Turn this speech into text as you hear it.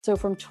So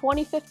from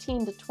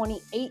 2015 to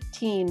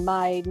 2018,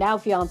 my now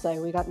fiance,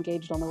 we got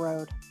engaged on the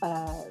road,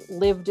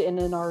 lived in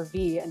an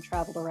RV and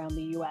traveled around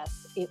the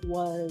US. It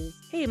was...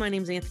 Hey, my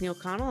name's Anthony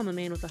O'Connell. I'm a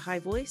man with a high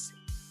voice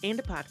and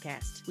a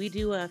podcast. We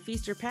do a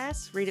Feast or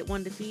Pass, rate it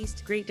 1 to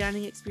feast, great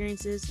dining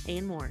experiences,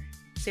 and more.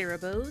 Sarah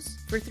Booz.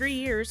 For 3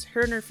 years,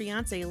 her and her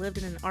fiance lived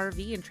in an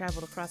RV and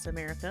traveled across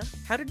America.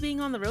 How did being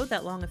on the road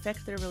that long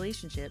affect their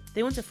relationship?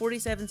 They went to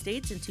 47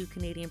 states and 2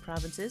 Canadian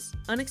provinces.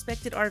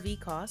 Unexpected RV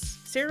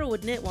costs. Sarah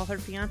would knit while her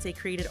fiance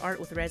created art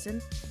with resin.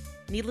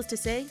 Needless to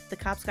say, the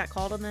cops got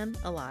called on them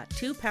a lot.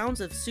 2 pounds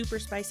of super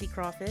spicy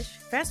crawfish.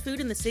 Fast food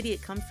in the city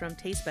it comes from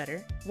tastes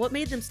better. What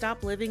made them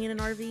stop living in an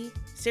RV?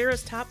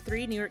 Sarah's top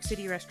 3 New York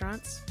City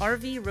restaurants.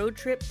 RV road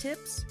trip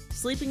tips.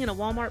 Sleeping in a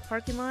Walmart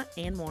parking lot,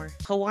 and more.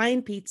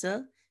 Hawaiian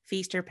pizza.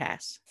 Feast or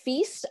pass?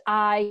 Feast,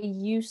 I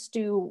used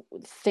to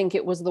think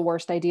it was the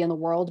worst idea in the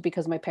world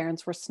because my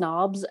parents were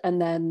snobs. And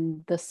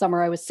then the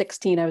summer I was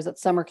 16, I was at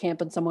summer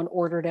camp and someone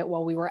ordered it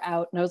while we were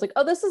out. And I was like,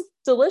 oh, this is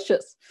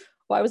delicious.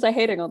 Why was I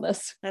hating on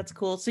this? That's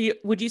cool. So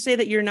would you say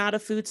that you're not a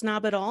food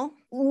snob at all?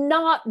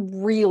 Not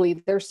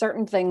really. There's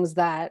certain things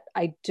that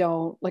I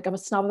don't like. I'm a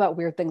snob about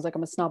weird things. Like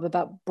I'm a snob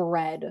about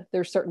bread.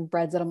 There's certain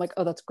breads that I'm like,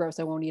 oh, that's gross.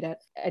 I won't eat it.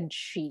 And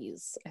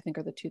cheese, I think,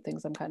 are the 2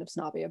 things I'm kind of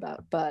snobby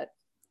about. But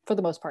for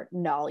the most part,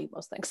 no, I'll eat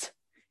most things.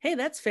 Hey,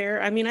 that's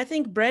fair. I mean, I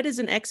think bread is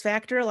an X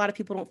factor. A lot of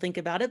people don't think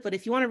about it, but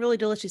if you want a really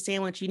delicious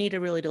sandwich, you need a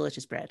really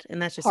delicious bread. And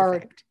that's just a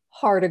fact.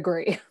 Hard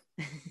agree.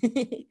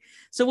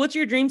 So what's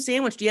your dream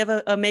sandwich? Do you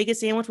have a mega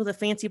sandwich with a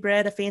fancy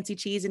bread, a fancy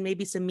cheese, and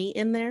maybe some meat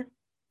in there?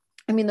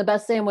 I mean, the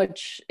best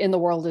sandwich in the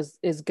world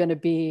is going to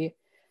be,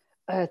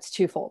 it's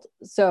twofold.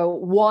 So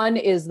one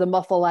is the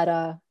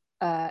muffaletta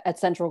at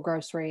Central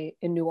Grocery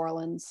in New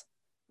Orleans.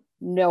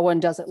 No one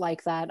does it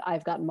like that.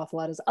 I've gotten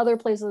muffalettas other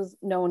places.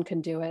 No one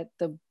can do it.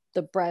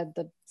 The bread,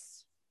 the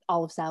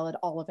olive salad,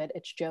 all of it.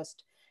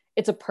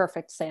 It's a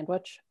perfect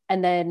sandwich.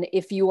 And then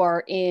if you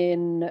are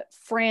in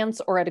France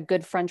or at a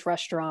good French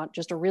restaurant,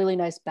 just a really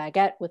nice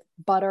baguette with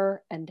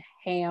butter and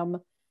ham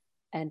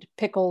and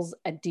pickles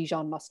and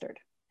Dijon mustard.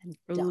 And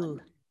done. Ooh,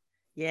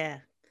 yeah.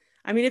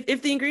 I mean,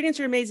 if the ingredients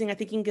are amazing, I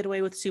think you can get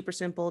away with super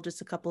simple,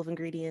 just a couple of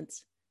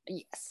ingredients.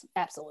 Yes,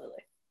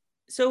 absolutely.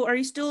 So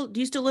do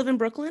you still live in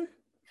Brooklyn?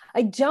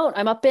 I don't.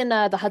 I'm up in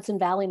the Hudson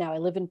Valley now. I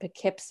live in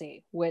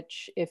Poughkeepsie,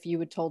 which if you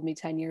had told me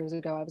 10 years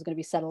ago I was going to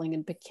be settling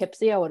in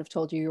Poughkeepsie, I would have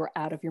told you were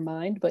out of your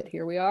mind, but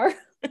here we are.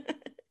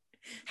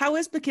 How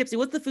is Poughkeepsie?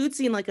 What's the food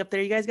scene like up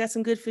there? You guys got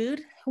some good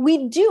food?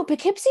 We do.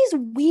 Poughkeepsie's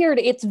weird.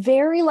 It's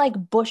very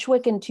like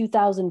Bushwick in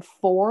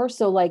 2004.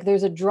 So like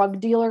there's a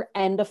drug dealer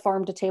and a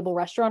farm to table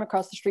restaurant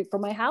across the street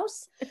from my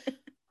house.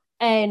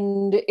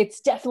 And it's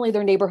definitely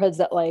their neighborhoods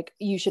that like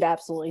you should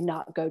absolutely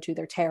not go to.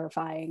 They're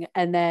terrifying.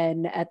 And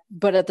then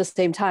but at the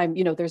same time,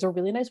 you know, there's a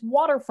really nice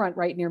waterfront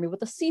right near me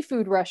with a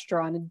seafood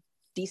restaurant and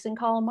decent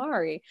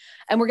calamari.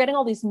 And we're getting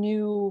all these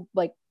new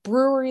like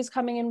breweries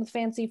coming in with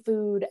fancy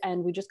food.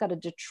 And we just got a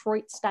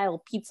Detroit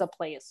style pizza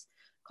place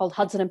called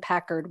Hudson and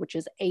Packard, which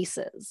is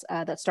Aces,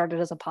 that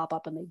started as a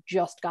pop-up and they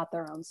just got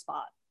their own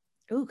spot.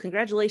 Oh,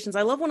 congratulations.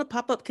 I love when a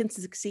pop-up can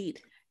succeed.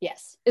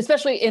 Yes,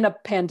 especially in a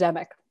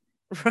pandemic.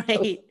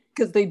 Right.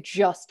 Because they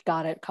just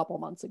got it a couple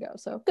months ago.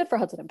 So good for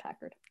Hudson and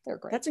Packard. They're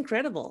great. That's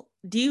incredible.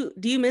 Do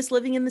you miss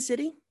living in the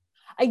city?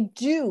 I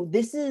do.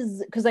 This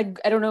is because I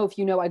don't know if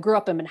you know, I grew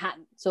up in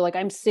Manhattan. So like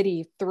I'm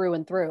city through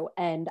and through.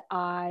 And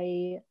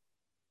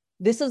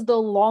this is the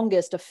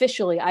longest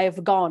officially I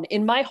have gone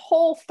in my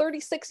whole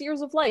 36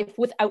 years of life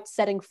without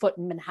setting foot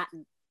in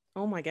Manhattan.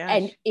 Oh my gosh.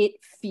 And it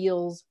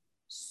feels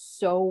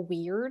so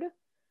weird.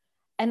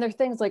 And there are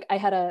things like I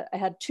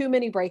had 2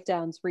 mini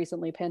breakdowns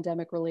recently,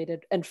 pandemic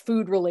related and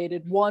food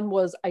related. One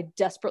was I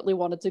desperately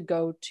wanted to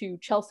go to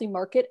Chelsea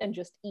Market and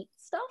just eat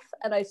stuff.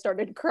 And I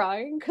started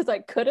crying because I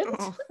couldn't.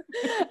 Oh.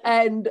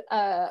 And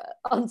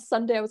on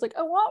Sunday, I was like,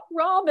 I want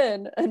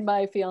ramen. And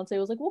my fiance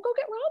was like, we'll go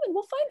get ramen.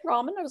 We'll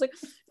find ramen. I was like,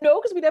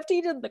 no, because we'd have to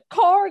eat it in the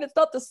car and it's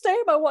not the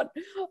same. I want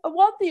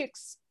the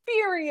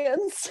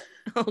experience.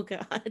 Oh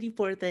God, you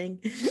poor thing.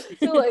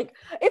 So like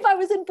if I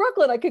was in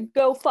Brooklyn, I could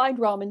go find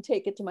ramen,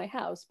 take it to my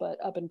house.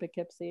 But up in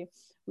Poughkeepsie,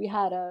 we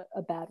had a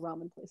bad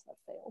ramen place that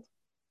failed.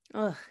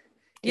 Ugh.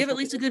 Do you have at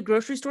least a good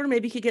grocery store?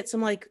 Maybe you could get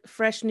some like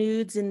fresh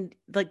nudes and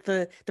like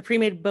the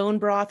pre-made bone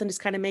broth and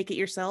just kind of make it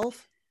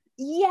yourself.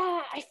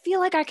 Yeah, I feel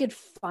like I could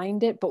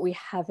find it, but we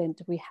haven't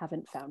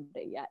found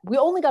it yet. We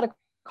only got a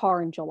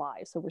car in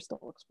July, so we're still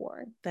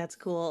exploring. That's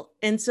cool.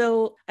 And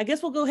so I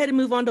guess we'll go ahead and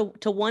move on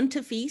to 1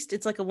 to feast.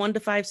 It's like a 1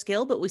 to 5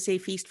 scale, but we say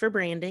feast for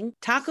branding.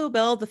 Taco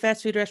Bell, the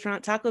fast food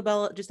restaurant, Taco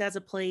Bell just as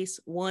a place,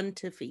 1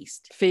 to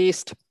feast.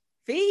 Feast.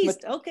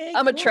 Okay.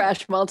 I'm cool. A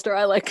trash monster.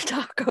 I like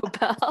Taco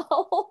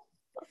Bell.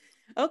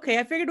 Okay,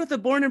 I figured with a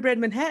born and bred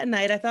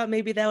Manhattanite, I thought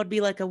maybe that would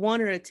be like a 1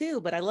 or a 2,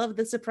 but I love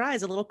the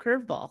surprise, a little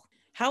curveball.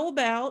 How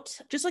about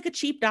just like a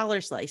cheap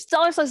dollar slice?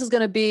 Dollar slice is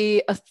going to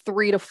be a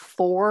 3 to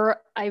 4.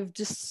 I've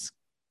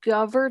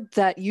discovered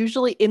that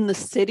usually in the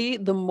city,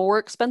 the more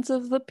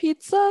expensive the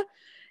pizza,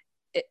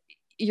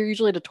 you're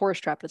usually at a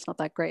tourist trap. It's not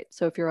that great.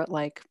 So if you're at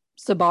like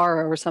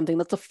Sabara or something.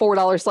 That's a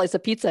 $4 slice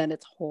of pizza and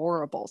it's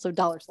horrible. So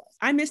dollar slice.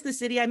 I miss the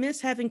city. I miss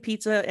having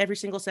pizza every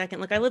single second.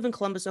 Like I live in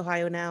Columbus,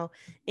 Ohio now,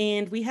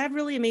 and we have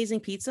really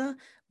amazing pizza,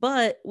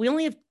 but we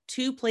only have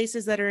two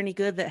places that are any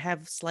good that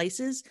have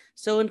slices.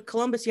 So in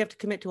Columbus, you have to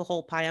commit to a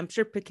whole pie. I'm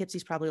sure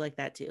Poughkeepsie's probably like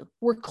that too.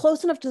 We're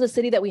close enough to the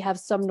city that we have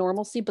some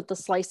normalcy, but the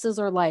slices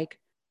are like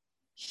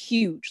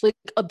huge, like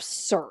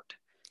absurd.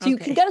 So you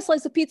can get a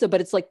slice of pizza,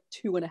 but it's like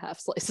 2.5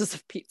 slices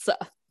of pizza.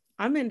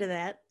 I'm into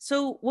that.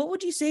 So what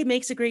would you say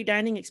makes a great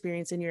dining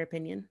experience in your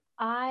opinion?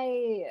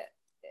 I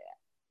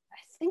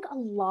think a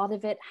lot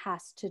of it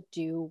has to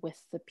do with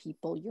the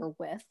people you're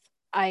with.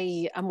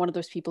 I'm one of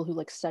those people who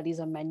like studies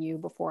a menu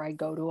before I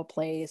go to a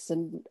place,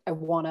 and I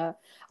wanna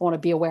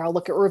be aware. I'll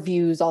look at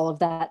reviews, all of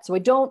that. So I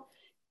don't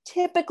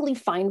typically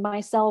find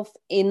myself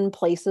in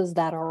places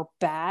that are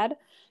bad.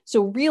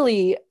 So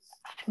really,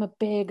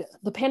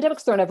 the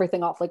pandemic's thrown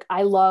everything off. Like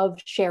I love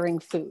sharing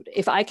food.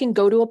 If I can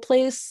go to a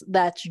place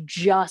that's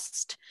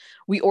just,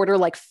 we order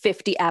like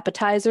 50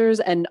 appetizers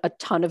and a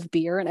ton of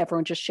beer and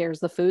everyone just shares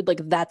the food,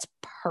 like that's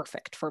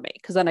perfect for me.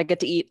 Cause then I get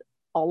to eat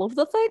all of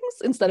the things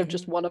instead of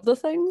just one of the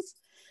things.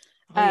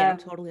 Oh yeah, I'm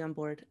totally on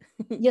board.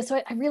 Yeah.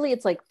 So I really,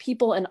 it's like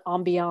people and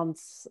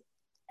ambiance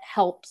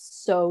helps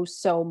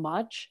so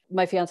much.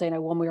 My fiance and I,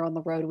 when we were on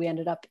the road, we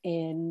ended up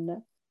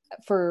in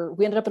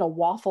a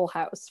Waffle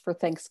House for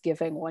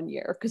Thanksgiving one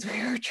year because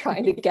we were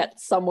trying to get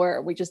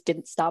somewhere. We just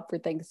didn't stop for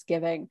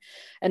Thanksgiving.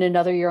 And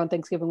another year on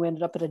Thanksgiving, we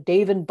ended up at a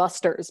Dave and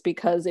Buster's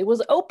because it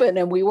was open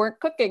and we weren't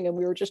cooking and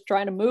we were just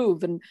trying to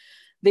move. And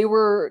they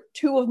were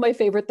two of my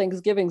favorite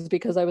Thanksgivings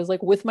because I was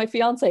like with my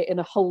fiance in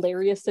a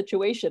hilarious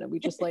situation and we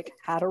just like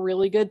had a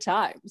really good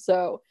time.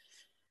 So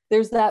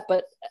there's that.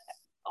 But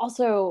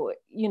also,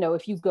 you know,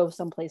 if you go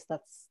someplace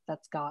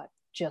that's got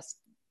just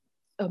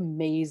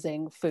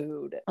amazing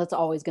food, that's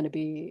always going to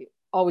be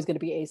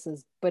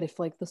aces. But if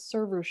like the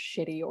server's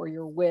shitty or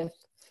you're with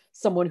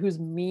someone who's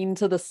mean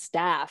to the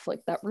staff,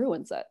 like that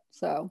ruins it.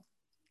 So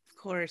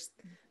of course,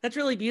 that's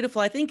really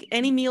beautiful. I think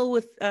any meal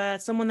with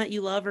someone that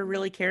you love or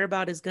really care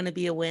about is going to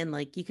be a win.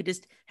 Like you could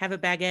just have a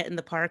baguette in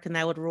the park and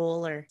that would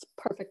roll, or it's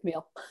a perfect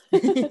meal.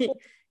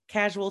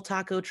 Casual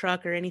taco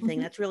truck or anything.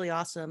 That's really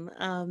awesome.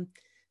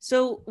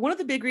 So one of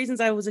the big reasons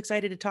I was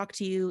excited to talk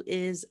to you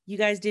is you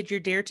guys did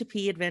your Dare to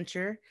Pee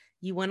adventure.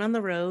 You went on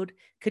the road.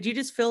 Could you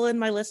just fill in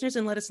my listeners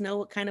and let us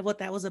know what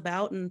that was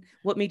about and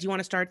what made you want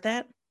to start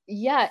that?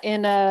 Yeah.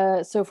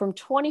 And so from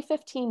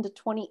 2015 to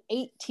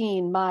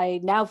 2018, my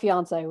now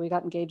fiance, we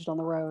got engaged on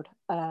the road,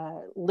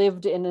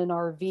 lived in an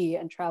RV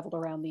and traveled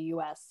around the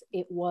US.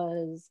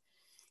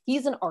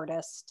 He's an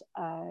artist.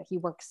 He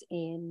works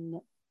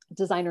in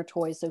designer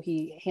toys. So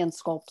he hand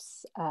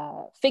sculpts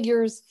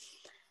figures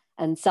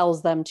and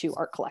sells them to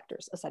art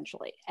collectors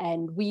essentially.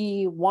 And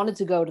we wanted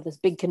to go to this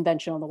big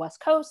convention on the West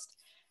Coast.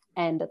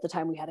 And at the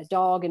time we had a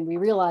dog, and we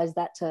realized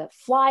that to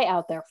fly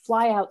out there,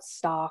 fly out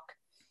stock,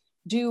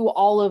 do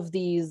all of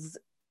these,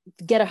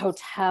 get a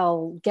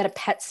hotel, get a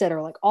pet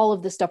sitter, like all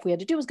of this stuff we had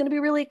to do was going to be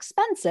really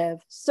expensive.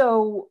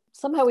 So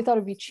somehow we thought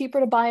it'd be cheaper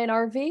to buy an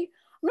RV.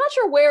 I'm not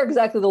sure where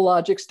exactly the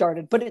logic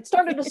started, but it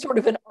started as sort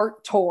of an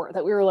art tour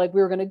that we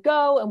were going to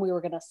go and we were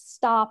going to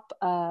stop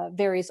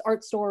various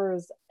art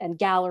stores and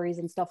galleries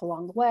and stuff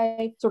along the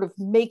way, sort of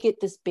make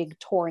it this big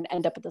tour and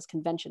end up at this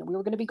convention. And we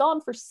were going to be gone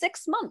for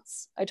 6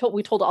 months.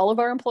 We told all of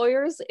our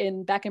employers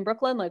back in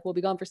Brooklyn, like, we'll be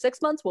gone for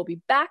 6 months. We'll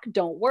be back.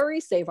 Don't worry,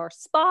 save our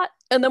spot.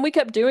 And then we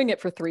kept doing it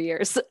for 3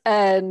 years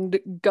and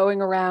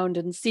going around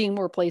and seeing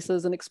more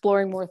places and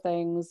exploring more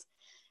things.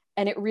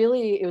 And it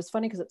was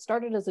funny because it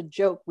started as a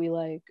joke.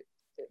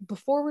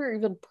 Before we were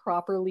even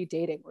properly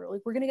dating, we were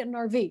like, we're going to get an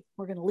RV.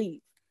 We're going to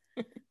leave.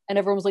 And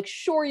everyone was like,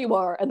 sure you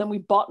are. And then we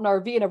bought an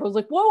RV and everyone was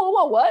like,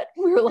 whoa, what?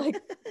 We were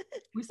like,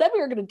 we said we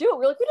were going to do it. We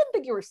were like, we didn't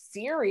think you were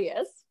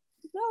serious.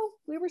 No,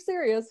 we were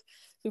serious.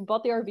 So we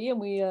bought the RV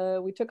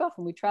and we took off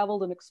and we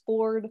traveled and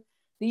explored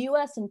the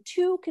US and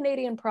 2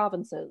 Canadian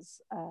provinces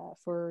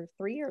for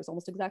 3 years,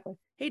 almost exactly.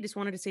 Hey, just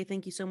wanted to say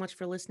thank you so much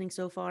for listening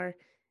so far.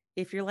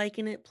 If you're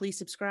liking it, please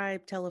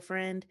subscribe, tell a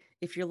friend.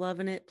 If you're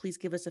loving it, please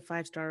give us a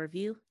 5-star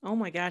review. Oh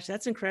my gosh,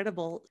 that's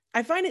incredible.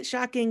 I find it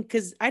shocking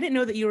because I didn't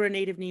know that you were a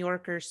native New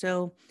Yorker.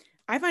 So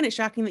I find it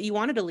shocking that you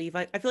wanted to leave.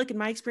 I feel like in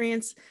my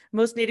experience,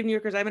 most native New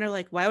Yorkers I've been are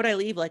like, why would I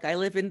leave? Like, I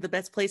live in the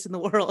best place in the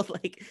world.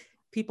 Like,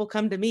 people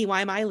come to me. Why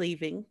am I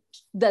leaving?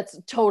 That's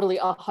totally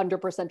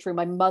 100% true.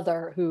 My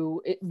mother,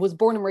 who was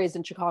born and raised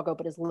in Chicago,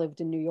 but has lived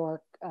in New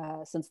York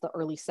since the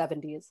early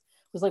 70s,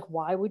 was like,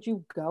 why would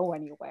you go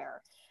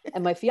anywhere?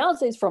 And my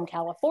fiance is from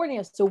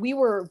California. So we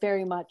were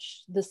very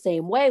much the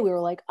same way. We were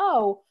like,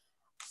 oh,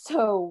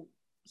 so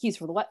he's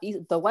from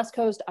the West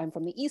Coast. I'm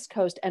from the East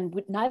Coast.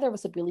 And neither of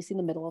us had really seen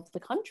the middle of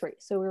the country.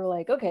 So we were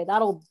like, okay,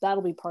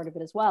 that'll be part of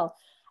it as well.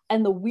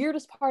 And the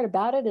weirdest part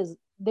about it is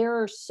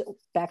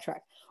backtrack.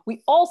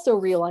 We also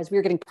realized we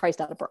were getting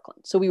priced out of Brooklyn.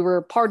 So we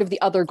were part of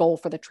the other goal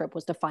for the trip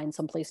was to find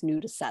someplace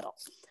new to settle,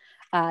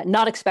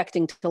 not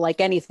expecting to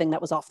like anything that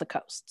was off the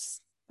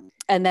coasts.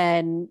 And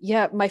then,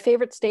 yeah, my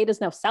favorite state is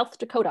now South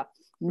Dakota.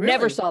 Really?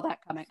 Never saw that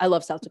coming. I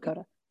love South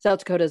Dakota. South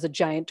Dakota is a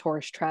giant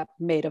tourist trap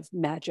made of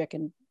magic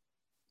and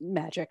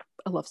magic.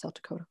 I love South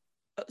Dakota.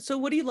 So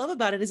what do you love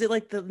about it? Is it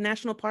like the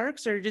national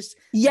parks or just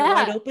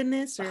Yeah, the wide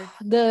openness? Or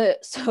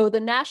the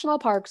national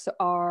parks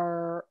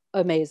are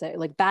amazing.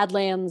 Like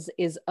Badlands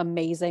is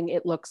amazing.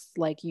 It looks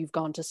like you've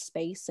gone to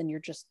space and you're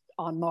just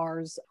on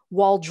Mars.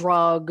 Wall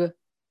Drug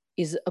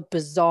is a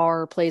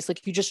bizarre place. Like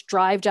if you just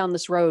drive down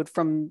this road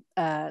from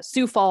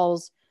Sioux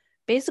Falls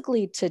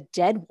basically to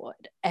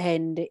Deadwood,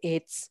 and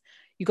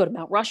you go to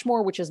Mount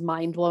Rushmore, which is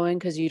mind-blowing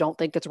because you don't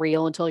think it's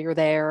real until you're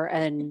there.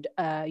 And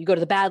you go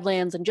to the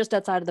Badlands, and just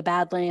outside of the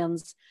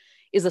Badlands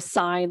is a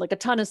sign, like a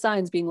ton of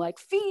signs being like,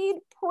 feed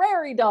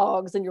prairie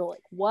dogs. And you're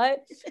like,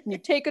 what? And you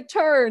take a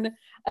turn,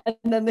 and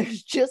then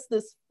there's just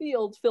this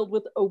field filled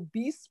with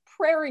obese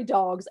prairie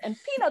dogs and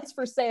peanuts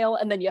for sale.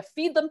 And then you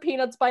feed them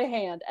peanuts by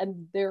hand.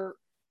 And they're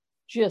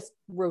just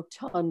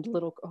rotund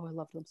little, oh, I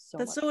love them so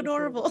much. That's so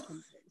adorable.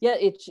 Yeah,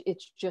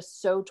 it's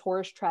just so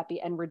tourist trappy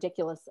and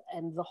ridiculous,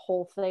 and the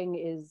whole thing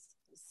is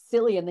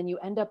silly. And then you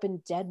end up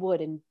in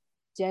Deadwood, and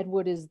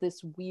Deadwood is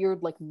this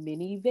weird like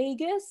mini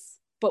Vegas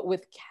but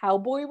with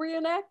cowboy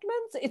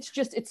reenactments. It's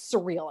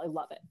surreal. I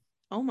love it.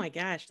 Oh my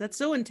gosh, that's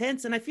so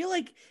intense. And I feel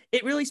like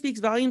it really speaks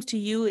volumes to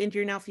you and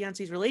your now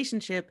fiance's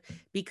relationship,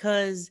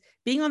 because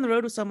being on the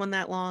road with someone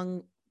that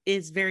long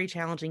is very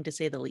challenging, to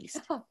say the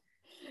least.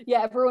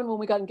 Yeah, everyone, when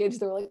we got engaged,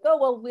 they were like, oh,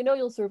 well, we know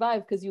you'll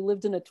survive because you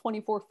lived in a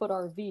 24-foot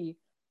RV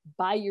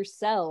by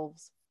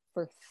yourselves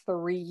for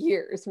 3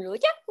 years. And we were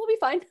like, yeah, we'll be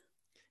fine.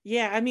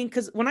 Yeah, I mean,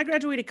 because when I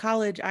graduated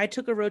college, I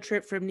took a road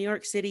trip from New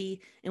York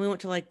City, and we went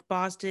to like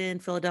Boston,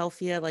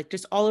 Philadelphia, like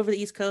just all over the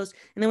East Coast.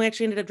 And then we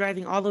actually ended up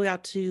driving all the way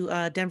out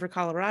to Denver,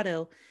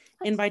 Colorado.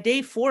 Nice. And by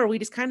day 4, we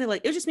just kind of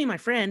like, it was just me and my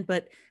friend,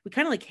 but we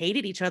kind of like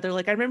hated each other.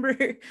 Like I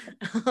remember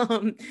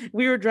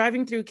we were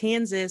driving through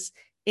Kansas,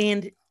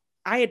 and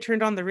I had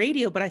turned on the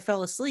radio, but I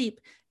fell asleep,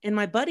 and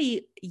my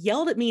buddy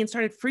yelled at me and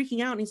started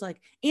freaking out. And he's like,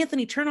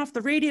 Anthony, turn off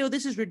the radio.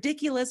 This is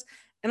ridiculous.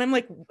 And I'm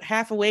like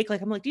half awake.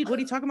 Like, I'm like, dude, what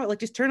are you talking about? Like,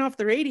 just turn off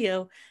the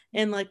radio.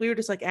 And like, we were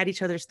just like at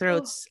each other's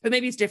throats, but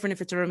maybe it's different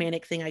if it's a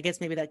romantic thing. I guess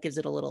maybe that gives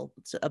it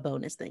a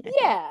bonus thing.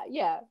 Yeah.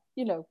 Yeah.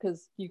 You know,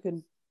 cause you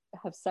can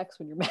have sex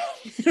when you're mad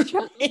at each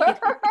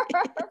other.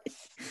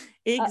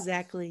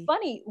 Exactly.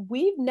 Funny.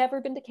 We've never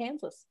been to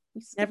Kansas.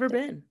 Never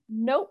been.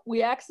 Nope.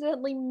 We've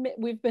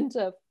been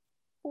to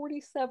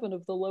 47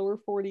 of the lower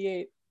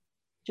 48.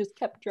 Just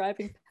kept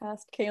driving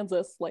past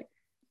Kansas. Like,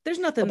 there's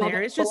nothing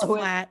there. It's just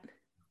flat.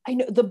 I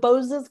know the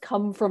Boozes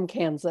come from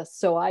Kansas,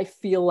 so I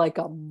feel like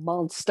a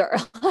monster.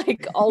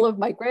 Like all of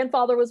my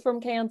grandfather was from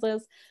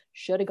Kansas.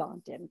 Should have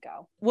gone, didn't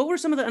go. What were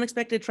some of the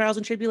unexpected trials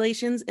and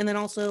tribulations, and then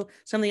also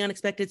some of the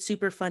unexpected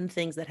super fun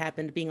things that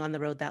happened being on the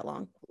road that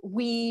long?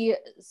 We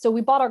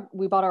bought our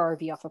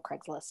RV off of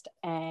Craigslist,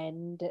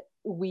 and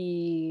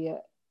we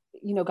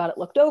got it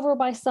looked over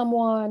by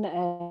someone,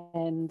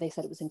 and they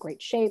said it was in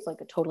great shape,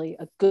 like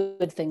a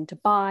good thing to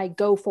buy,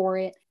 go for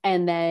it.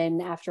 And then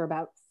after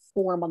about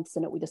 4 months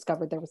in it, we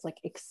discovered there was like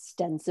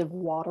extensive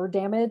water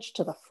damage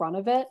to the front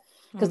of it,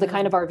 because the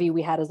kind of RV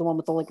we had is the one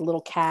with the like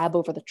little cab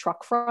over the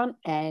truck front.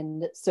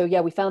 And so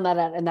yeah, we found that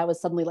out, and that was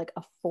suddenly like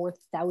a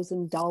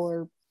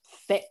 $4,000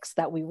 fix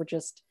that we were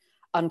just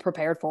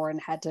unprepared for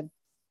and had to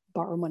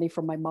borrow money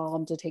from my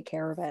mom to take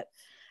care of it.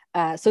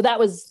 So that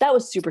was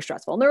super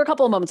stressful. And there were a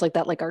couple of moments like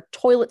that, like our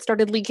toilet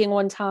started leaking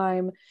one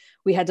time.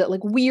 We had to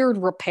like weird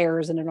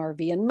repairs in an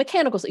RV and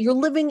mechanicals. You're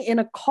living in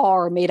a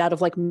car made out of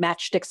like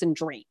matchsticks and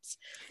dreams.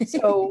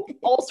 So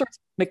all sorts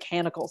of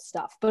mechanical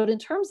stuff. But in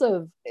terms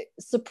of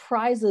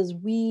surprises,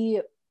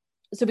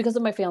 so because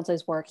of my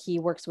fiance's work, he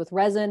works with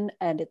resin,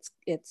 and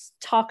it's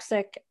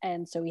toxic.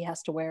 And so he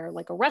has to wear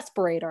like a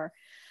respirator.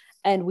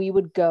 And we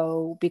would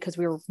go, because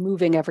we were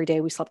moving every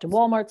day. We slept in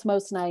Walmarts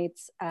most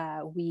nights.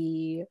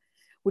 We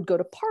would go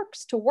to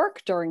parks to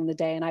work during the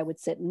day, and I would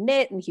sit and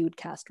knit, and he would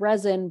cast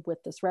resin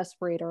with this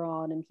respirator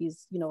on, and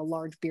he's, a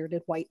large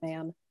bearded white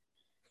man.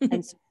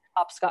 And so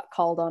cops got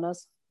called on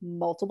us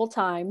multiple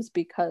times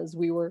because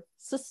we were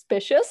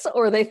suspicious,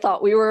 or they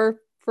thought we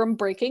were from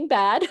Breaking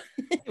Bad.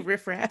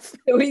 Riffraff.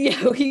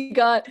 we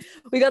got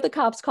the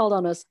cops called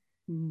on us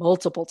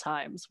multiple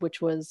times,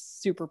 which was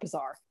super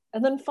bizarre.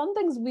 And then fun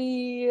things,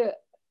 we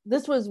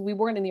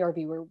weren't in the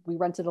RV, we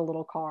rented a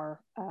little car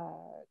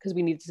because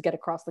we needed to get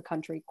across the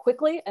country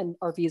quickly, and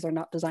RVs are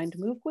not designed to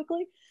move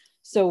quickly.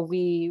 So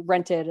we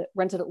left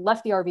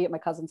the RV at my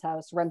cousin's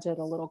house, rented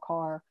a little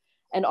car,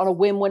 and on a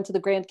whim went to the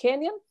Grand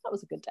Canyon. That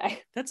was a good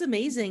day. That's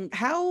amazing.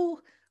 How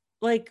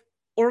like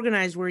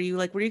organized were you?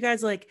 Like, were you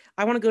guys like,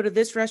 I want to go to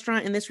this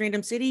restaurant in this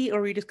random city, or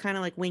were you just kind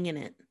of like winging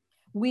it?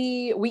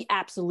 We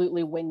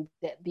absolutely winged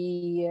it.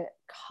 The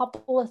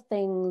couple of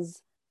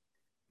things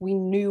we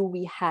knew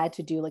we had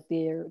to do, like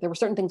there were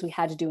certain things we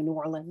had to do in New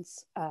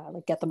Orleans,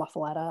 like get the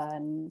muffaletta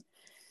and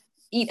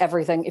eat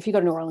everything. If you go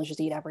to New Orleans, just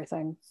eat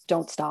everything.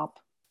 Don't stop.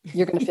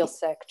 You're going to feel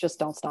sick. Just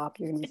don't stop.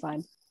 You're going to be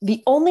fine.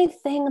 The only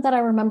thing that I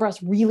remember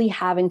us really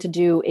having to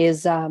do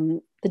is the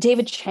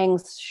David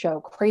Chang's show,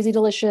 Crazy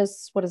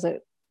Delicious. What is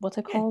it? What's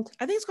it called?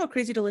 I think it's called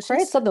Crazy Delicious.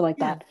 Right? Something like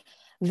that.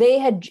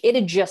 It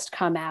had just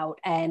come out,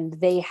 and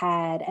they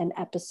had an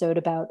episode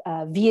about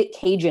Viet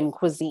Cajun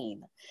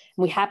cuisine.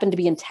 We happened to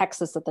be in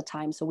Texas at the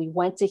time. So we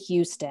went to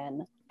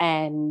Houston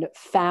and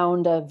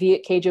found a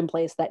Viet Cajun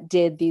place that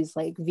did these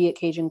like Viet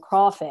Cajun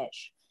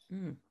crawfish.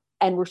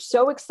 And we're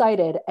so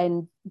excited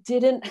and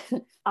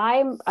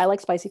I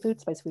like spicy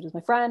food. Spicy food is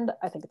my friend.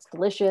 I think it's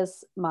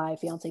delicious. My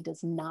fiance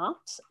does not.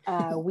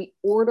 We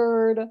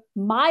ordered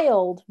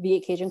mild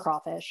Viet Cajun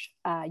crawfish.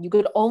 You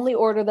could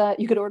order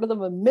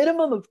them a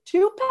minimum of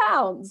 2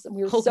 pounds. And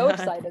we were so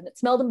excited. It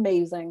smelled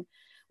amazing.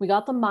 We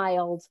got the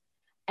mild,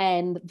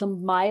 and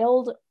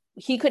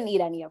he couldn't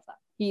eat any of them.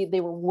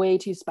 They were way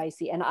too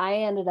spicy. And I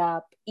ended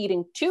up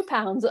eating 2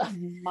 pounds of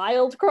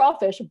mild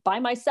crawfish by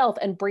myself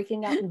and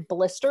breaking out in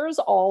blisters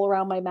all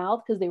around my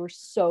mouth because they were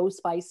so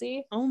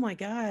spicy. Oh my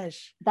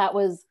gosh. That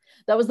was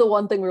the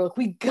one thing we were like,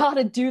 we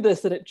gotta do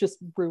this. And it just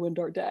ruined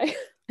our day.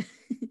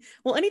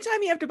 Well,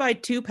 anytime you have to buy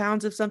 2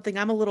 pounds of something,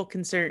 I'm a little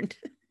concerned.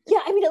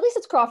 Yeah, I mean, at least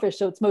it's crawfish,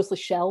 so it's mostly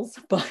shells,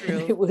 but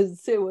it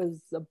was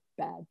a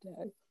bad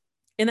day.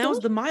 And that was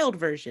the mild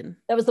version.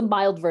 That was the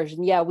mild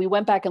version. Yeah, we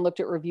went back and looked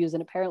at reviews,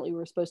 and apparently we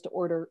were supposed to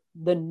order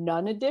the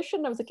Nun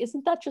edition. I was like,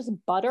 isn't that just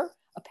butter?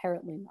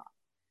 Apparently not.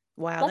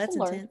 Wow, that's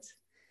intense.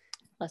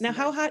 Now,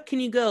 how hot can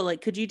you go?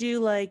 Like, could you do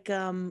like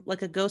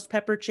a ghost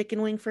pepper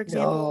chicken wing, for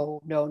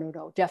example?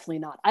 No, definitely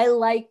not. I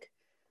like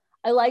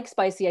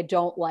spicy. I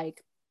don't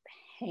like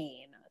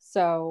pain.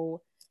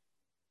 So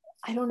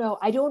I don't know.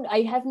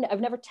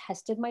 I've never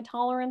tested my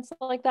tolerance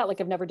like that.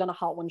 Like, I've never done a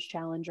hot ones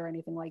challenge or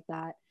anything like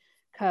that.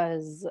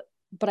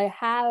 But I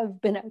have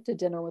been out to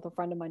dinner with a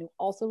friend of mine who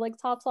also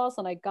likes hot sauce,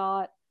 and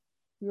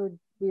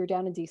we were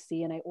down in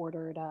DC, and I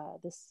ordered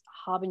this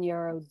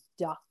habanero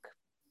duck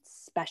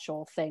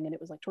special thing, and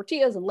it was like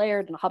tortillas and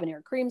layered and a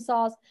habanero cream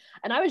sauce,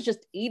 and I was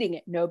just eating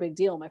it, no big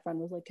deal. My friend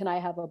was like, "Can I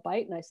have a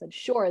bite?" And I said,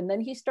 "Sure." And then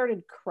he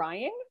started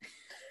crying.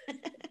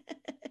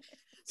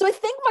 So I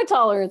think my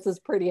tolerance is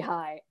pretty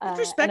high. It's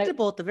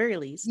respectable at the very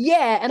least.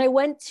 Yeah, and I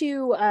went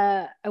to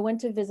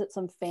visit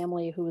some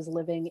family who was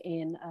living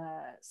in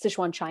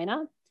Sichuan,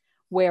 China,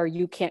 where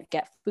you can't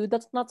get food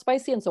that's not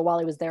spicy. And so while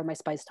I was there, my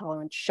spice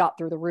tolerance shot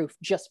through the roof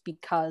just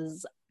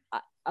because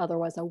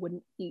otherwise I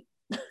wouldn't eat.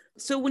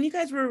 So when you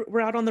guys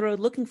were out on the road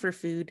looking for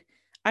food,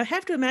 I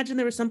have to imagine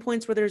there were some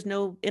points where there's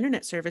no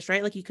internet service,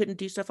 right? Like you couldn't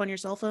do stuff on your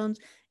cell phones,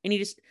 and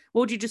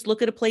would you just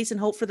look at a place and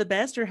hope for the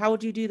best, or how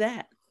would you do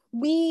that?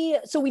 We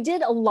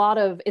did a lot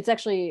of, it's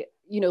actually,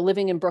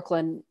 living in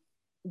Brooklyn,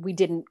 we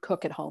didn't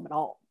cook at home at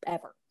all,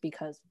 ever,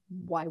 because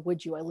why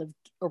would you? I lived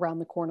around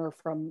the corner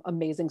from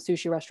amazing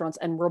sushi restaurants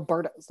and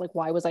Roberta's. Like,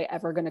 why was I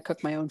ever going to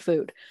cook my own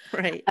food?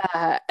 Right.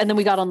 And then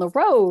we got on the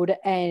road,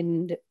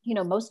 and,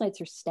 most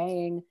nights you're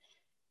staying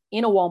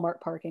in a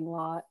Walmart parking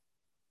lot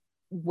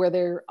where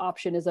their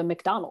option is a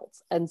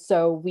McDonald's. And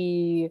so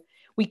we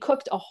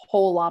cooked a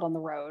whole lot on the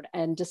road,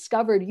 and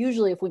discovered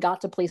usually if we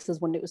got to places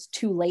when it was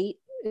too late,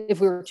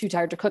 if we were too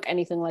tired to cook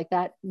anything like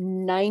that,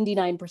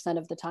 99%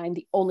 of the time,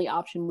 the only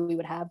option we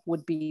would have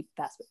would be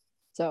fast food.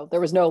 So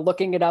there was no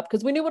looking it up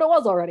because we knew what it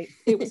was already.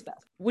 It was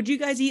fast food. Would you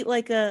guys eat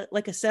like a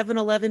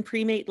 7-Eleven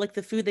pre-made, like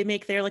the food they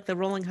make there, like the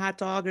rolling hot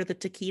dog or the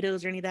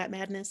taquitos or any of that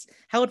madness?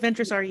 How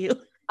adventurous are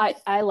you?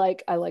 I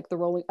like the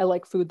rolling. I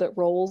like food that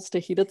rolls to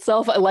heat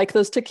itself. I like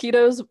those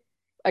taquitos.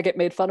 I get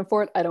made fun of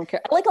for it. I don't care.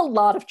 I like a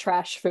lot of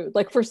trash food.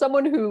 Like, for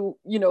someone who,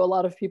 a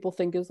lot of people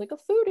think is like a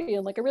foodie,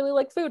 and like, I really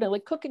like food. I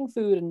like cooking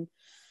food, and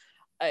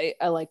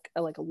I like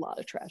a lot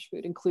of trash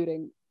food,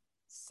 including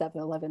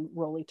 7-Eleven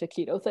rolly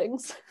taquito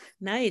things.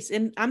 Nice.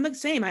 And I'm the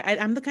same.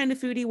 I'm the kind of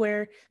foodie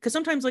where, because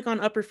sometimes like on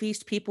Upper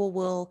Feast, people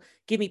will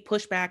give me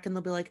pushback and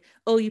they'll be like,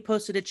 "Oh, you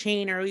posted a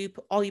chain," or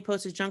all you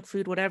post is junk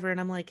food, whatever. And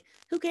I'm like,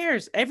 who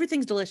cares?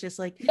 Everything's delicious.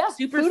 Like, yeah,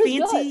 super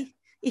fancy.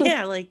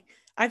 Yeah. Like,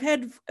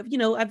 I've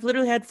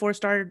literally had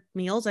 4-star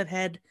meals. I've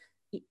had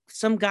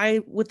some guy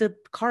with a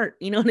cart,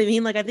 you know what I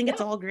mean? Like, I think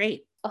it's all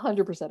great.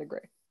 100% agree.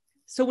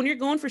 So when you're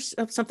going for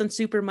something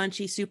super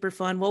munchy, super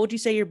fun, what would you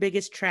say your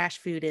biggest trash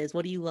food is?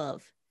 What do you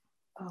love?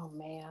 Oh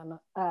man,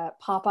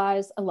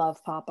 Popeyes. I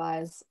love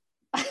Popeyes.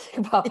 I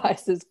think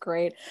Popeyes is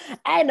great.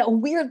 And a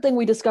weird thing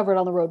we discovered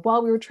on the road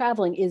while we were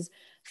traveling is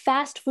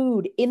fast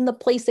food in the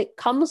place it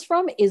comes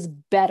from is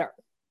better.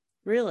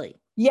 Really?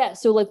 Yeah.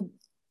 So like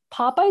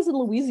Popeyes in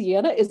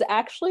Louisiana is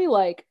actually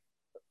like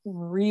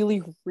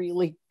really,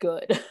 really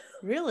good.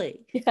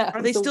 Really? Yeah.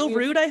 Are they still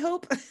rude, I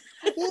hope?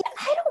 Yeah,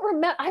 I don't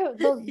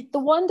remember. The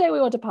one day we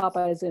went to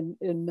Popeyes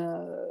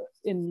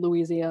in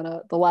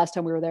Louisiana, the last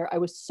time we were there, I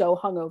was so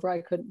hungover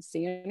I couldn't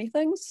see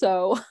anything.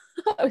 So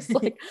I was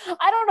like,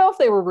 I don't know if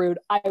they were rude.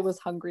 I was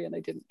hungry and I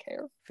didn't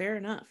care. Fair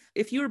enough.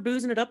 If you were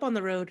boozing it up on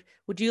the road,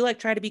 would you like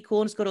try to be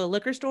cool and just go to a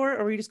liquor store,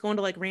 or were you just going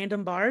to like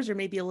random bars, or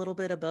maybe a little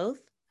bit of both?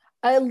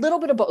 A little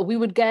bit of both. We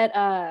would get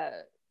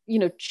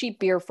cheap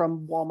beer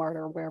from Walmart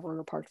or wherever we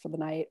were parked for the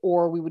night,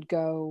 or we would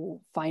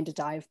go find a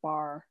dive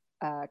bar,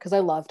 because I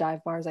love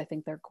dive bars. I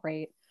think they're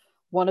great.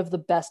 One of the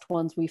best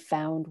ones we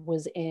found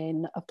was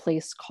in a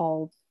place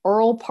called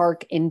Earl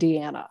Park,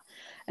 Indiana.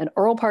 And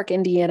Earl Park,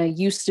 Indiana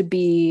used to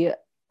be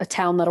a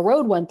town that a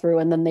road went through,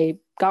 and then they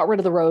got rid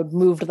of the road,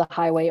 moved the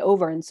highway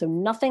over. And so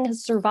nothing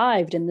has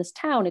survived in this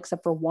town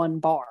except for one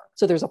bar.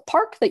 So there's a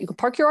park that you can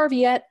park your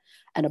RV at,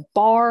 and a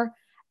bar,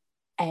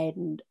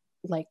 and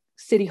like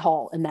City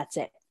Hall, and that's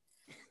it.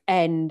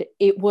 And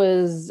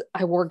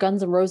I wore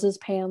Guns N' Roses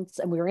pants,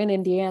 and we were in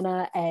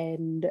Indiana,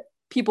 and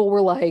people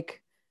were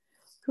like,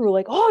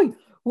 oh,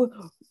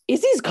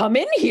 Izzy's come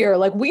in here.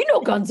 Like, we know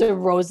Guns N'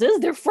 Roses.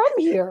 They're from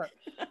here.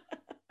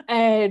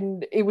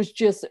 And it was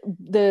just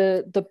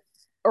the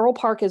Earl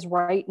Park is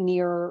right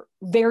near,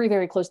 very,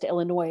 very close to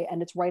Illinois.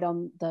 And it's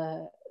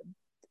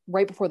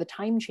right before the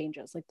time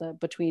changes, like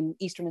between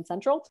Eastern and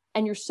Central.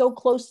 And you're so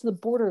close to the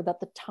border that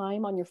the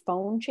time on your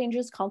phone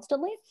changes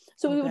constantly.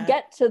 So we would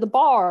get to the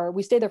bar.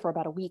 We stayed there for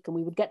about a week, and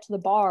we would get to the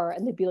bar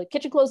and they'd be like,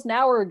 kitchen closed an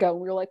hour ago. And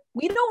we were like,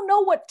 we don't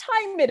know what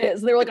time it is.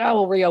 And they were like, oh,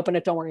 we'll reopen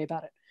it. Don't worry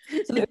about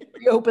it. So they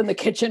reopened the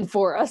kitchen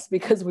for us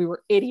because we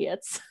were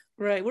idiots.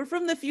 Right. We're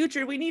from the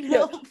future. We need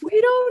help.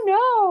 We don't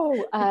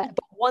know.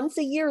 But once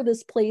a year,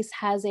 this place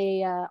has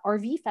a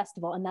RV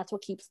festival, and that's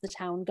what keeps the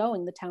town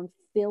going. The town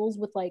fills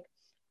with like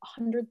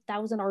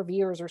 100,000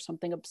 RVers or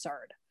something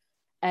absurd.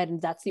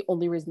 And that's the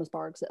only reason this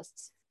bar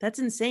exists. That's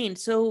insane.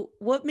 So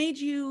what made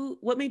you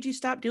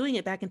stop doing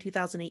it back in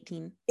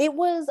 2018? It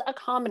was a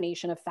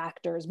combination of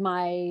factors.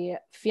 My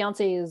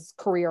fiance's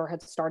career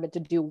had started to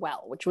do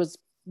well, which was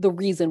the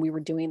reason we were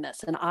doing this.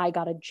 And I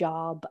got a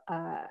job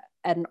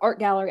at an art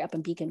gallery up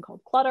in Beacon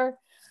called Clutter,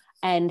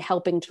 and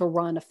helping to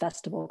run a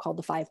festival called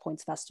the 5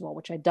 Points Festival,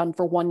 which I'd done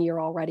for 1 year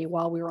already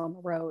while we were on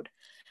the road.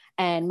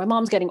 And my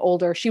mom's getting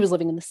older. She was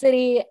living in the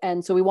city.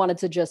 And so we wanted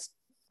to just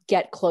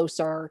get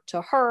closer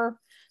to her.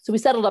 So we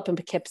settled up in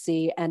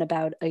Poughkeepsie, and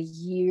about a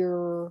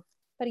year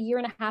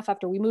and a half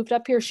after we moved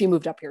up here, she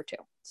moved up here too.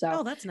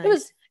 So that's nice.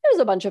 It was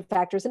a bunch of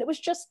factors, and it was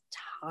just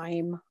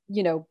time,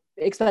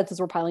 expenses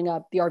were piling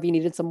up. The RV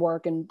needed some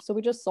work. And so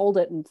we just sold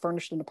it and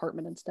furnished an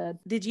apartment instead.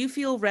 Did you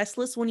feel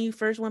restless when you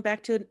first went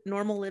back to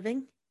normal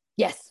living?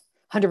 Yes,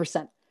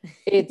 100%.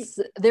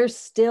 There's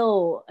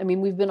still,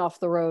 we've been off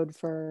the road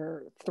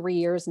for 3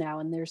 years now,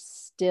 and there's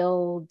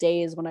still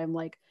days when I'm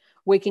like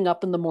waking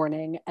up in the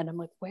morning and I'm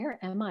like, where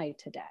am I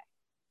today?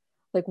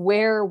 Like,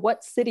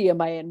 what city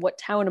am I in? What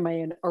town am I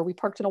in? Are we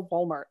parked in a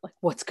Walmart? Like,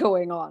 what's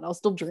going on? I'll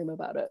still dream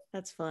about it.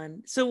 That's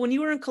fun. So when you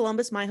were in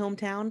Columbus, my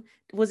hometown,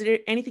 was there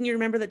anything you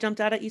remember that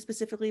jumped out at you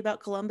specifically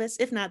about Columbus?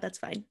 If not, that's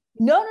fine.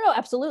 No,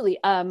 absolutely.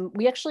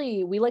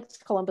 We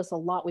liked Columbus a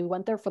lot. We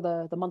went there for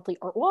the monthly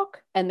art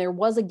walk, and there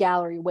was a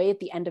gallery way at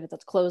the end of it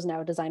that's closed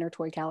now, a designer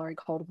toy gallery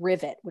called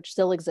Rivet, which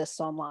still exists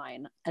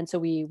online. And so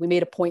we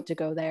made a point to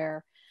go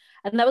there.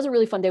 And that was a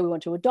really fun day. We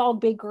went to a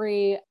dog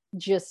bakery.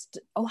 Just,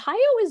 Ohio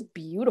is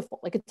beautiful.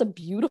 Like, it's a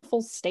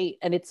beautiful state.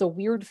 And it's a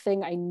weird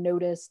thing I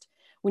noticed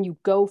when you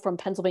go from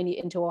Pennsylvania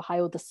into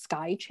Ohio, the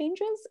sky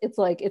changes. It's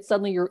like, it's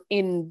suddenly you're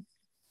in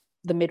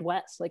the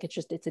Midwest. Like,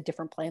 it's a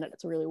different planet.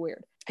 It's really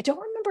weird. I don't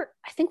remember.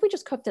 I think we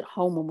just cooked at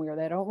home when we were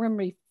there. I don't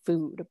remember any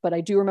food, but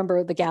I do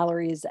remember the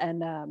galleries.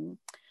 And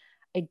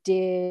I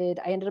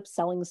ended up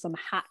selling some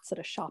hats at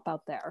a shop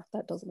out there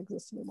that doesn't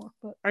exist anymore.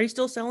 But are you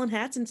still selling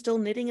hats and still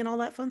knitting and all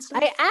that fun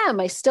stuff? I am.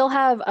 I still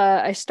have,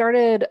 I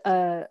started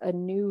a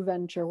new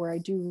venture where I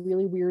do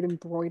really weird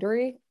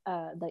embroidery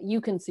that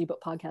you can see, but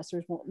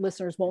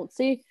listeners won't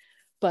see.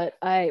 But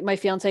my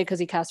fiance, because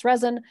he casts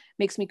resin,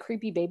 makes me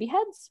creepy baby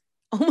heads.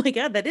 Oh my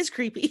God, that is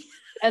creepy.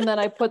 And then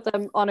I put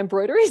them on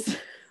embroideries.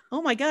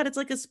 Oh my God, it's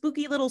like a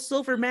spooky little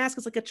silver mask.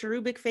 It's like a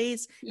cherubic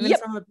face, and then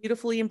it's on a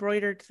beautifully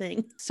embroidered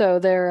thing. So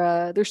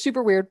they're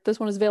super weird. This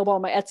one is available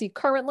on my Etsy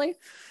currently.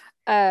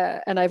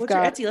 And I've What's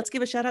got your Etsy? Let's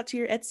give a shout out to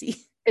your Etsy.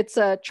 It's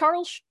a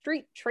Charles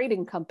Street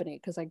Trading Company,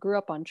 because I grew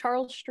up on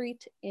Charles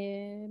Street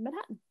in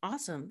Manhattan.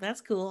 Awesome.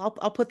 That's cool.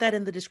 I'll put that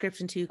in the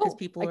description too, because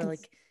people are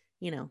like,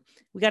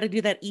 we got to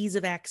do that ease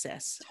of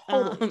access.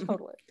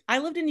 Totally. I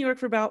lived in New York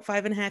for about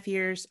 5.5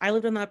 years. I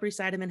lived on the Upper East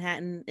Side of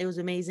Manhattan. It was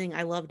amazing.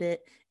 I loved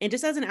it. And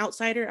just as an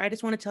outsider, I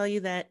just want to tell you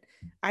that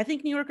I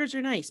think New Yorkers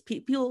are nice.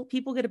 People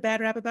get a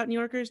bad rap about New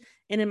Yorkers.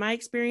 And in my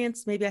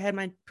experience, maybe I had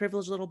my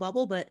privileged little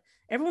bubble, but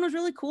everyone was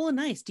really cool and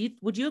nice.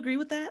 Would you agree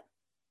with that?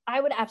 I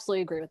would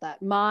absolutely agree with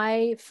that.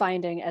 My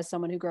finding as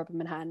someone who grew up in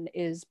Manhattan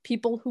is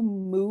people who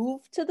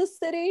move to the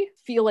city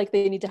feel like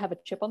they need to have a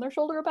chip on their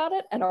shoulder about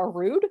it and are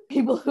rude.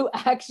 People who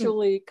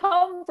actually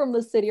come from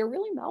the city are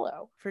really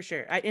mellow. For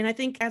sure. And I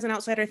think as an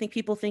outsider, I think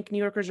people think New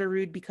Yorkers are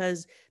rude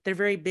because they're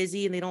very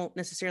busy and they don't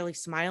necessarily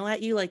smile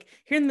at you. Like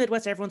here in the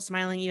Midwest, everyone's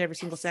smiling at you every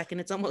single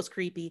second. It's almost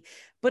creepy.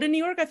 But in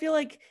New York, I feel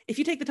like if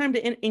you take the time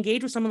to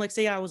engage with someone, like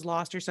say I was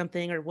lost or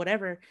something or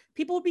whatever,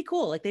 people would be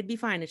cool. Like they'd be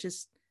fine. It's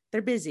just,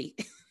 they're busy.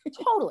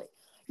 Totally.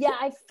 Yeah,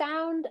 I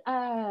found,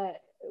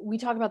 we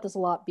talk about this a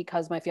lot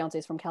because my fiance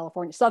is from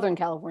California, Southern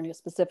California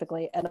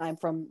specifically, and I'm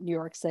from New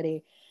York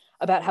City,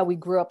 about how we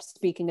grew up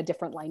speaking a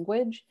different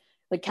language.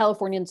 Like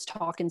Californians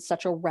talk in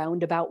such a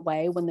roundabout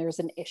way when there's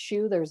an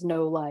issue. There's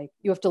no like,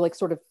 you have to like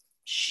sort of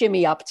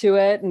shimmy up to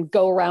it and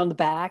go around the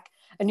back.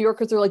 And New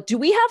Yorkers are like, do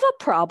we have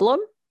a problem?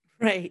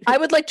 Right. I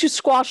would like to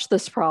squash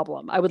this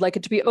problem. I would like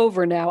it to be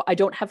over now. I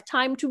don't have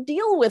time to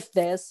deal with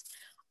this.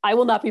 I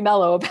will not be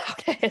mellow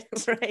about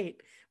it. Right.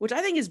 Which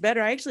I think is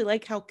better. I actually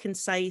like how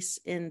concise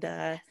and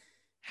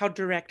how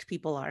direct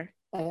people are.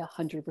 I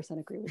 100%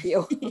 agree with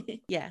you.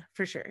 Yeah,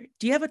 for sure.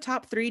 Do you have a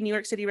top 3 New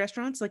York City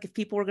restaurants? Like if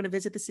people were going to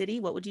visit the city,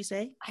 what would you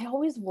say? I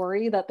always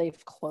worry that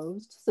they've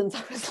closed since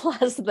I was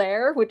last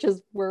there, which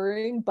is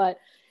worrying. But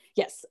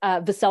yes,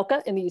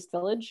 Veselka in the East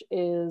Village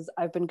is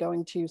I've been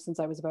going to since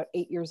I was about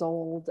 8 years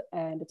old,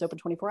 and it's open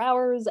 24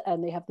 hours.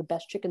 And they have the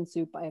best chicken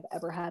soup I have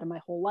ever had in my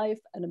whole life,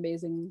 an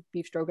amazing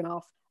beef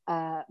stroganoff.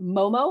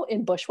 Momo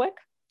in Bushwick,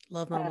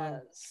 Love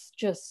Momo.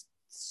 just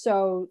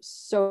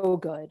so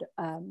good.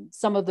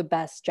 Some of the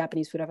best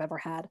Japanese food I've ever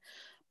had.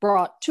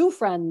 Brought 2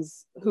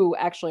 friends who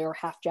actually are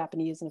half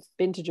Japanese and have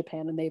been to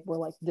Japan, and they were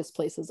like, this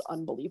place is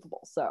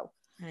unbelievable. So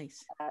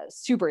Nice.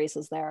 super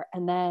aces there.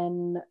 And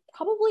then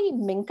probably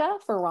Minka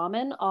for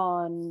ramen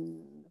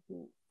on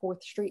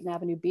 4th Street and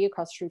Avenue B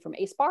across the street from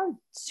Ace Bar.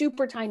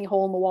 Super tiny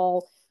hole in the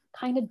wall,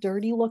 kind of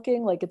dirty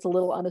looking, like it's a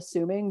little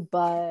unassuming,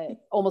 but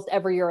almost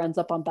every year ends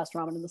up on best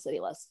ramen in the city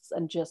lists,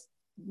 and just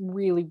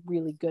really,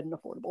 really good and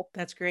affordable.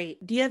 That's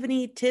great. Do you have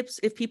any tips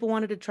if people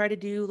wanted to try to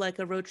do like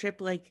a road trip,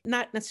 like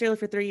not necessarily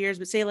for 3 years,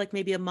 but say like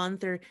maybe a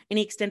month or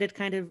any extended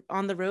kind of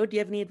on the road? Do you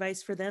have any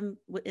advice for them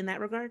in that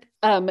regard?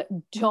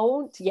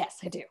 Yes,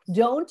 I do.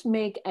 Don't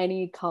make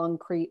any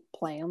concrete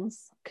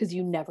plans because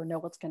you never know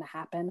what's going to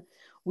happen.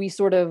 We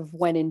sort of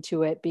went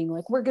into it being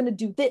like, we're going to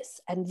do this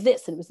and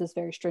this. And it was this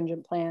very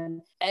stringent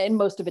plan. And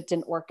most of it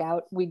didn't work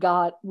out. We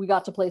got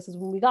to places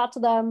when we got to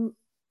them,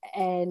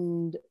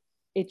 and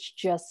it's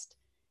just,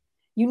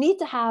 you need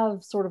to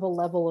have sort of a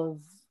level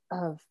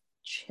of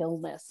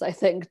chillness, I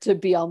think, to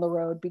be on the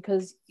road,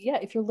 because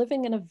if you're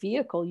living in a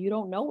vehicle, you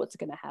don't know what's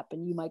going to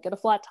happen. You might get a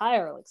flat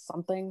tire, like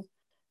something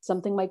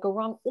might go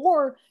wrong,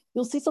 or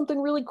you'll see something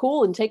really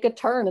cool and take a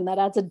turn, and that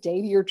adds a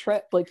day to your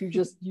trip. Like you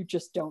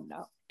just don't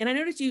know. And I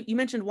noticed you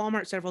mentioned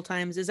Walmart several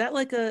times. Is that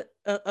like a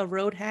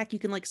road hack? You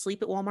can like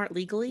sleep at Walmart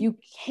legally? You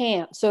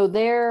can't. So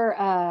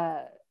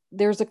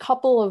there's a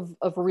couple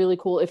of really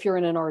cool, if you're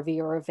in an RV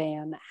or a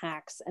van,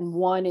 hacks. And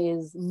one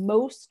is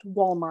most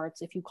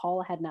Walmarts, if you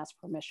call ahead and ask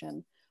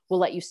permission, will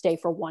let you stay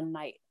for one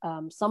night.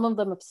 Some of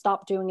them have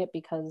stopped doing it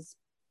because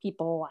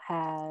people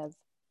have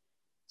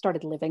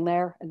started living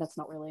there, and that's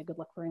not really a good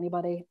look for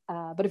anybody.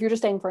 But if you're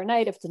just staying for a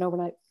night, if it's an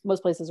overnight,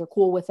 most places are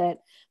cool with it.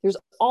 There's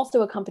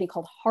also a company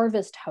called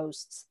Harvest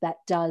Hosts that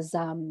does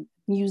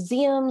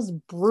museums,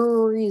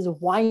 breweries,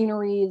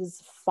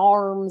 wineries,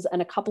 farms,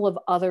 and a couple of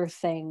other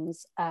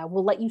things.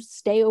 Will let you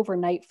stay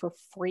overnight for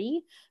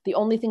free. The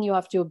only thing you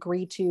have to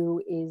agree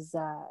to is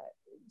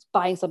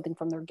buying something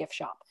from their gift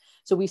shop.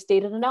 So we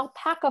stayed at an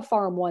alpaca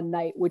farm one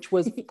night, which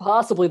was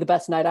possibly the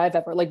best night I've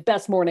ever, like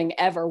best morning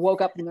ever.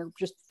 Woke up and there were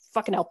just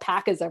fucking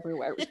alpacas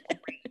everywhere. It was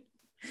great.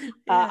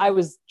 I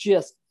was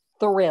just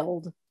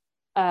thrilled.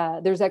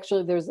 There's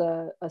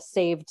a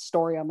saved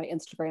story on my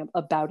Instagram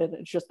about it.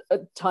 It's just a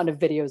ton of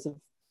videos of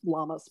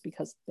llamas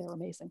because they're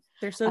amazing.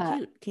 They're so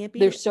cute. Can't be.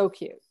 They're so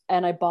cute.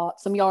 And I bought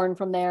some yarn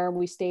from there.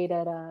 We stayed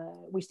at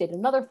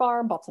another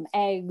farm, bought some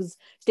eggs,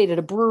 stayed at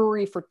a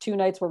brewery for 2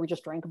 nights where we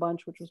just drank a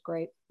bunch, which was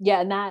great. Yeah,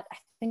 and that, I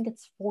think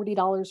it's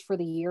 $40 for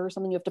the year or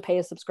something. You have to pay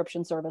a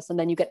subscription service, and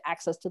then you get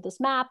access to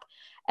this map.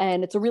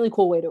 And it's a really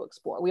cool way to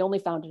explore. We only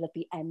found it at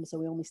the end, so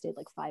we only stayed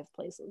like 5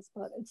 places,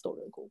 but it's still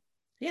really cool.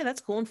 Yeah,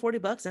 that's cool. And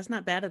 $40, that's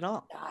not bad at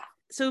all. Yeah.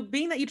 So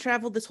being that you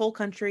traveled this whole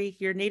country,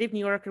 you're a native New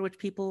Yorker, which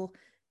people,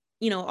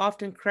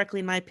 often correctly,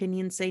 in my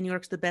opinion, say New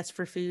York's the best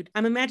for food.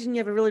 I'm imagining you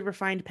have a really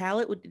refined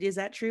palate. Is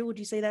that true? Would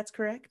you say that's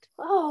correct?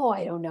 Oh,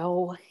 I don't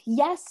know.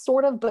 Yes,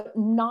 sort of, but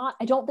not.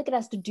 I don't think it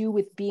has to do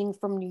with being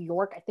from New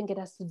York. I think it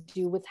has to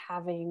do with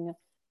having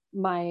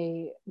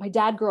my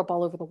dad grew up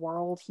all over the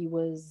world. He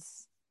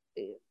was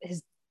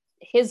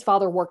his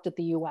father worked at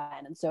the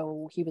UN, and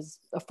so he was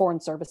a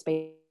foreign service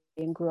base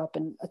and grew up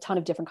in a ton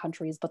of different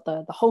countries. But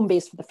the home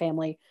base for the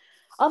family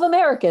of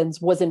Americans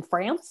was in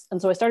France.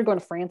 And so I started going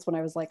to France when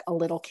I was like a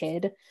little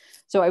kid.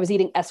 So I was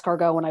eating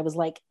escargot when I was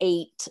like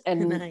 8,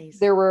 and Nice.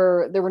 there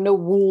were no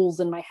rules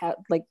in my head.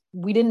 Like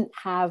we didn't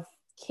have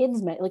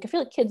kids I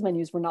feel like kids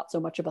menus were not so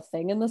much of a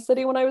thing in the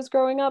city when I was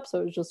growing up. So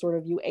it was just sort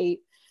of, you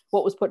ate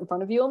what was put in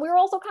front of you. And we were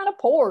also kind of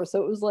poor.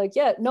 So it was like,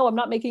 yeah, no, I'm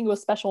not making you a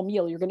special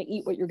meal. You're going to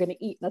eat what you're going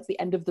to eat. And that's the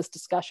end of this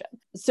discussion.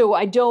 So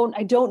I don't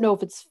know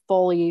if it's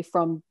fully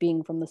from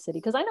being from the city,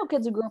 because I know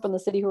kids who grew up in the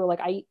city who are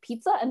like, I eat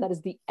pizza and that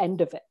is the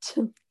end of it.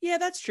 Yeah,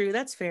 that's true.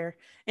 That's fair.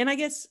 And I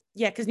guess,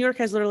 yeah, because New York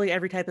has literally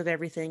every type of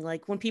everything.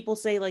 Like when people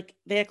say like,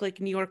 they act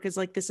like New York is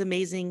like this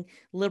amazing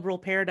liberal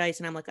paradise.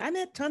 And I'm like, I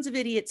met tons of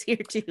idiots here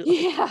too.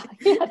 Yeah,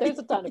 there's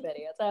a ton of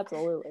idiots.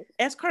 Absolutely.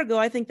 Escargot,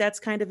 I think that's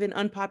kind of an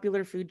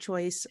unpopular food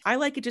choice. I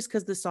like it just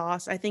because the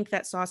sauce. I think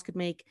that sauce could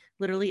make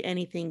literally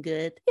anything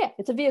good. Yeah,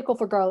 it's a vehicle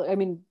for garlic. I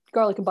mean,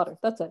 garlic and butter.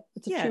 That's it.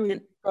 It's a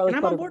chewy garlic and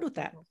I'm butter on board with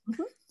that.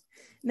 Mm-hmm.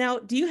 Now,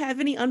 do you have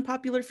any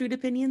unpopular food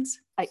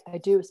opinions? I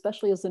do,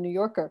 especially as a New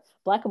Yorker.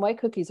 Black and white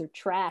cookies are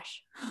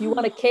trash. You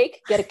want a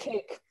cake? Get a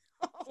cake.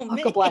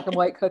 Fuck a black and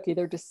white cookie.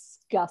 They're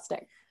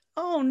disgusting.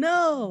 Oh,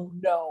 no.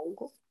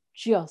 No.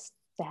 Just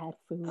bad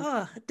food.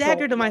 Oh,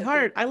 dagger to my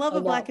heart. I love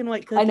a black and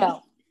white cookie. I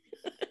know.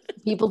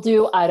 People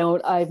do.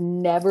 I've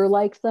never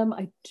liked them.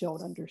 I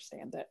don't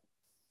understand it.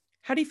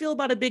 How do you feel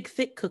about a big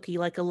thick cookie,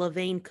 like a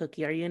Levain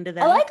cookie? Are you into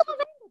that? I like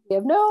Levain You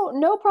have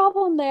no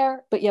problem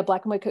there. But yeah,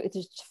 black and white cookie, it's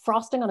just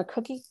frosting on a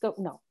cookie.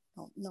 No.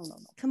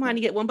 Come on,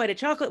 you get one bite of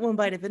chocolate, one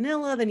bite of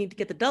vanilla, then you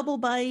get the double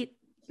bite.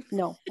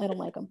 No, I don't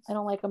like them. I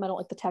don't like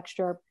the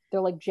texture.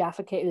 They're like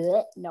Jaffa cake.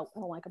 No, I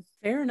don't like them.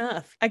 Fair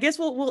enough. I guess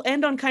we'll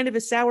end on kind of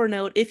a sour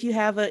note if you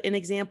have an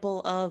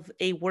example of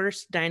a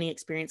worst dining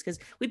experience, because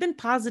we've been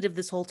positive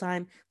this whole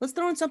time. Let's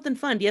throw in something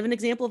fun. Do you have an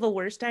example of a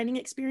worst dining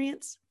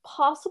experience?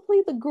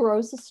 Possibly the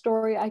grossest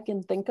story I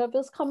can think of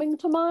is coming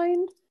to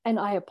mind. And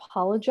I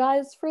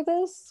apologize for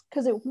this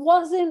because it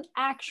wasn't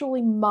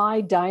actually my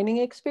dining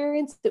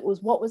experience. It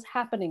was what was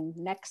happening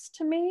next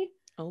to me.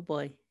 Oh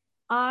boy.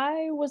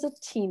 I was a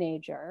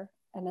teenager,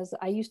 and as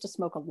I used to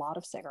smoke a lot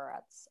of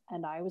cigarettes,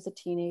 and I was a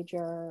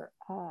teenager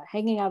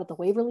hanging out at the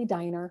Waverly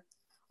Diner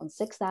on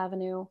 6th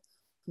Avenue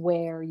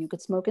where you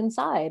could smoke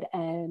inside.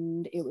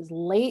 And it was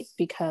late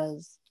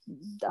because,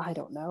 I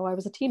don't know, I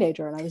was a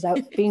teenager and I was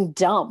out being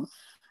dumb.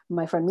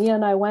 My friend Mia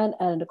and I went,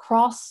 and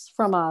across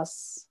from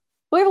us,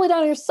 Waverly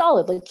Diner is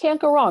solid. Like,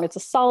 can't go wrong. It's a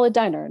solid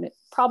diner, and it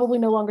probably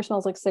no longer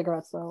smells like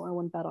cigarettes, though. I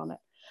wouldn't bet on it.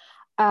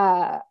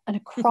 And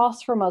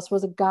across from us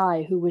was a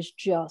guy who was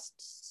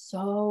just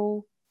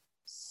so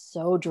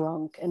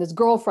drunk, and his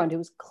girlfriend, who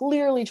was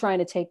clearly trying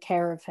to take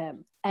care of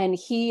him. And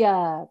he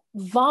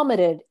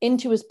vomited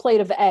into his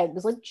plate of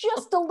eggs, like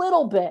just a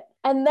little bit,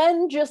 and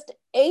then just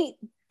ate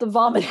the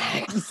vomit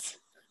eggs.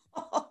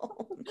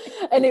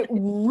 And it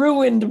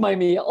ruined my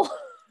meal.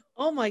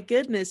 Oh my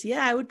goodness.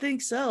 Yeah, I would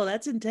think so.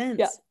 That's intense.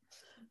 Yeah.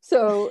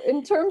 So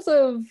in terms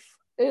of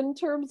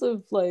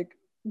like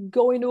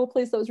going to a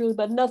place that was really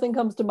bad, nothing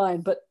comes to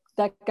mind, but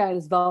that guy and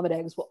his vomit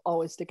eggs will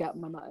always stick out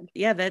in my mind.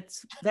 Yeah,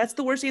 that's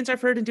the worst answer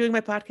I've heard in doing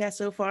my podcast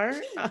so far.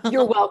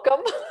 You're welcome.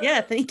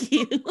 Yeah, thank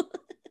you.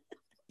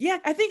 Yeah,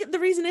 I think the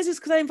reason is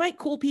because I invite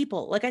cool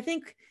people. Like, I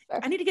think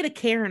I need to get a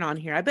Karen on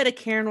here. I bet a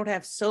Karen would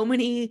have so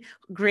many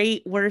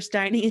great worst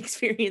dining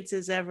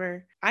experiences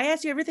ever. I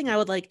asked you everything I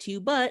would like to,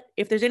 but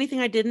if there's anything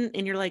I didn't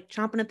and you're like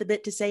chomping at the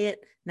bit to say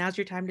it, now's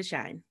your time to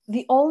shine.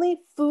 The only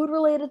food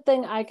related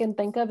thing I can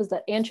think of is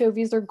that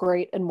anchovies are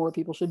great and more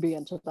people should be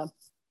into them.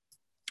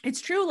 It's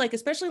true, like,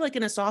 especially like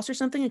in a sauce or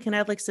something, it can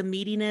add like some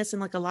meatiness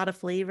and like a lot of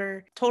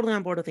flavor. Totally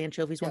on board with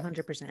anchovies,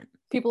 100%.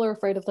 People are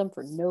afraid of them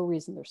for no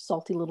reason. They're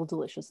salty little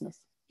deliciousness.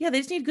 Yeah, they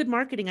just need good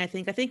marketing, I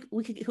think. I think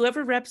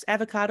whoever reps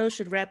avocado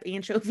should rep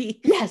anchovy.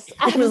 Yes,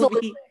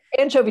 absolutely.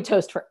 Anchovy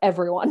toast for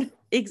everyone.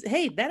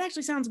 Hey, that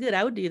actually sounds good.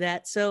 I would do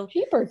that. So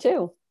cheaper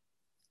too.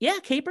 Yeah,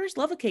 capers.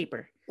 Love a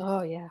caper.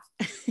 Oh, yeah.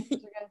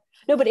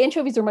 No, but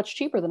anchovies are much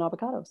cheaper than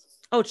avocados.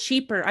 Oh,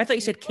 cheaper. I thought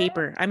you said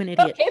caper. I'm an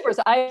idiot. Oh, capers.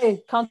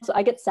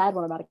 I get sad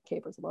when I'm out of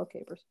capers. I love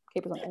capers.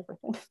 Capers on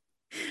everything.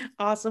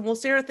 Awesome. Well,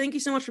 Sarah, thank you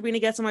so much for being a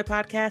guest on my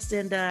podcast,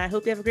 and I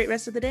hope you have a great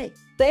rest of the day.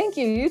 Thank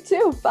you. You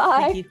too. Bye.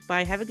 Thank you.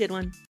 Bye. Have a good one.